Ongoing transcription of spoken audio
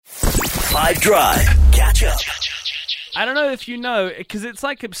5 Drive. Catch up. I don't know if you know, because it's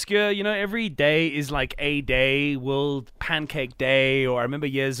like obscure, every day is like a day, World Pancake Day, or I remember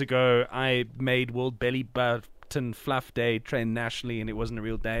years ago I made World Belly Button Fluff Day, trend nationally, and it wasn't a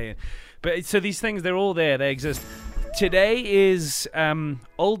real day. But so these things, they're all there, they exist. Today is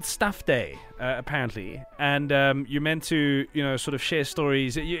Old Stuff Day, apparently, and you're meant to, sort of share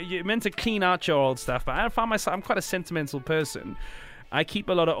stories. You're meant to clean out your old stuff, but I find myself, I'm quite a sentimental person. I keep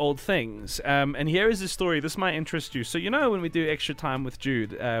a lot of old things, and here is a story. This might interest you. So when we do Extra Time with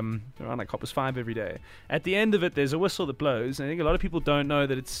Jude, around like Hoppers 5 every day, at the end of it, there's a whistle that blows, and I think a lot of people don't know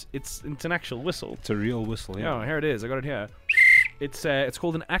that it's an actual whistle. It's a real whistle, yeah. Oh, here it is. I got it here. It's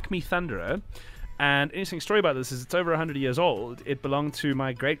called an Acme Thunderer, and interesting story about this is it's over 100 years old. It belonged to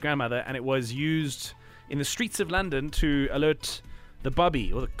my great-grandmother, and it was used in the streets of London to alert the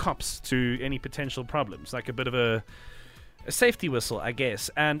bobby or the cops to any potential problems, like a bit of a safety whistle, I guess.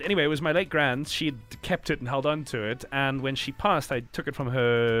 And anyway, it was my late grand. She'd kept it and held on to it, and when she passed, I took it from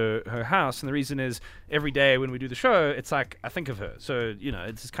her house. And the reason is, every day when we do the show, it's like I think of her. So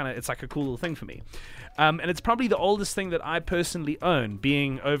it's like a cool little thing for me. And it's probably the oldest thing that I personally own,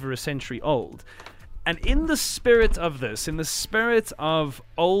 being over a century old. And in the spirit of this, in the spirit of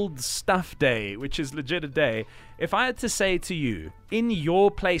Old Stuff Day, which is legit a day, if I had to say to you, in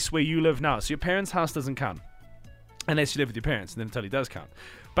your place where you live now, so your parents' house doesn't count, unless you live with your parents, and then it totally does count.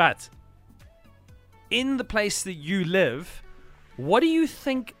 But in the place that you live, what do you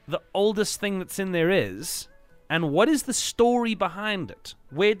think the oldest thing that's in there is? And what is the story behind it?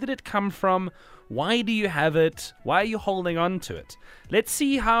 Where did it come from? Why do you have it? Why are you holding on to it? Let's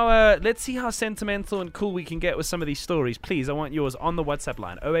see how sentimental and cool we can get with some of these stories. Please, I want yours on the WhatsApp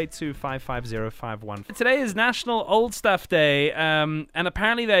line 082-550-515. Today is National Old Stuff Day, and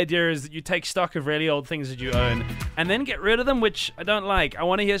apparently the idea is that you take stock of really old things that you own and then get rid of them, which I don't like. I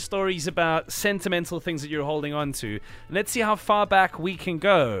want to hear stories about sentimental things that you're holding on to. Let's see how far back we can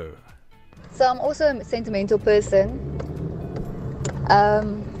go. So I'm also a sentimental person.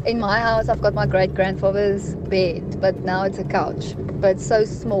 In my house, I've got my great-grandfather's bed, but now it's a couch. But it's so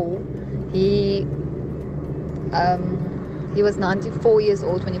small. He was 94 years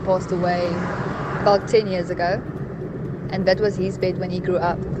old when he passed away about 10 years ago. And that was his bed when he grew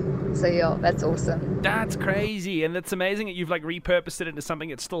up. So yeah, that's awesome. That's crazy, and it's amazing that you've repurposed it into something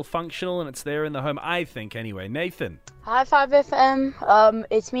that's still functional and it's there in the home, I think, anyway. Nathan. Hi 5FM,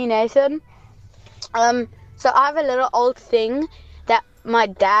 it's me, Nathan. So I have a little old thing that my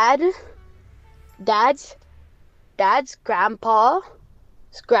dad's grandpa's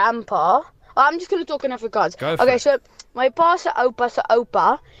grandpa. I'm just gonna talk in Afrikaans. Okay, so my pa se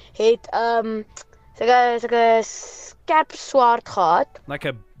oupa het so skerp swaard gehad. Like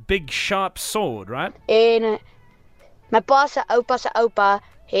a big sharp sword, right? En my pa se oupa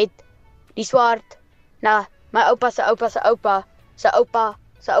het die swaard na my oupa se oupa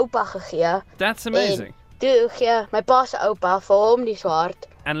gegee. That's amazing. Toe gee my pa se oupa vir hom die swaard.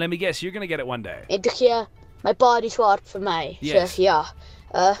 And let me guess, you're going to get it one day. En toe gee my pa die swaard vir my. Yes. So ja.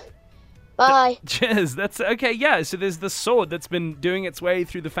 Bye. Cheers. That's okay. Yeah, so there's the sword that's been doing its way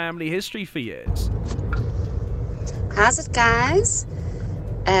through the family history for years. How's it, guys?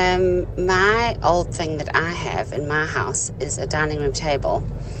 My old thing that I have in my house is a dining room table.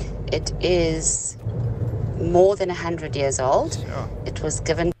 It is more than 100 years old. Sure. It was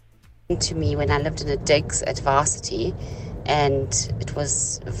given to me when I lived in a digs at Varsity, and it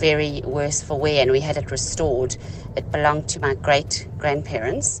was very worse for wear, and we had it restored. It belonged to my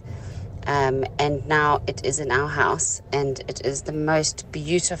great-grandparents, and now it is in our house, and it is the most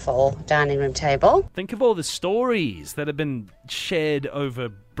beautiful dining room table. Think of all the stories that have been shared over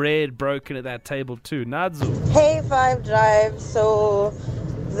bread broken at that table too. Nadzo. Hey, 5 Drive. So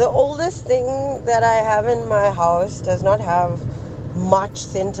the oldest thing that I have in my house does not have much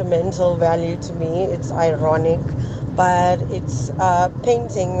sentimental value to me. It's ironic, but it's a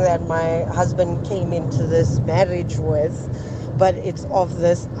painting that my husband came into this marriage with, but it's of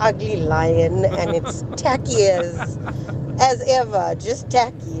this ugly lion, and it's tacky as ever, just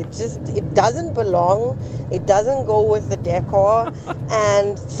tacky. It doesn't belong. It doesn't go with the decor,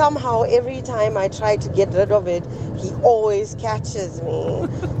 and somehow every time I try to get rid of it, he always catches me.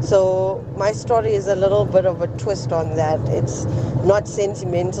 So my story is a little bit of a twist on that. It's not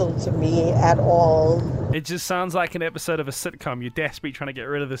sentimental to me at all. It just sounds like an episode of a sitcom. You're desperately trying to get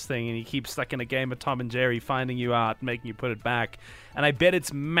rid of this thing, and you keep stuck in a game of Tom and Jerry, finding you out, making you put it back. And I bet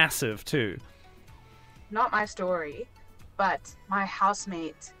it's massive too. Not my story, but my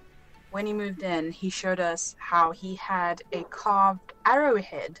housemate, when he moved in, he showed us how he had a carved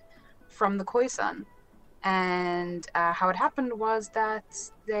arrowhead from the Khoisan And how it happened was that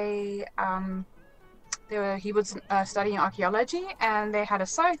he was studying archaeology, and they had a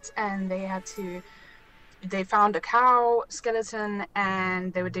site, and they found a cow skeleton,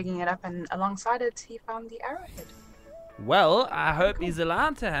 and they were digging it up, and alongside it, he found the arrowhead. Well, I hope he's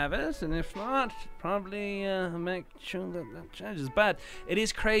allowed to have it, and if not, probably make sure that changes. But it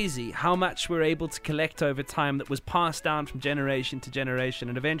is crazy how much we're able to collect over time that was passed down from generation to generation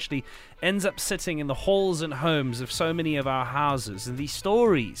and eventually ends up sitting in the halls and homes of so many of our houses. And these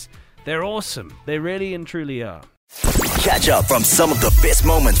stories, they're awesome. They really and truly are. Catch up from some of the best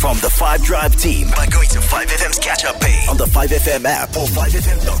moments from the 5 Drive team by going to 5FM's catch-up page on the 5FM app or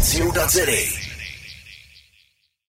 5FM.co.za.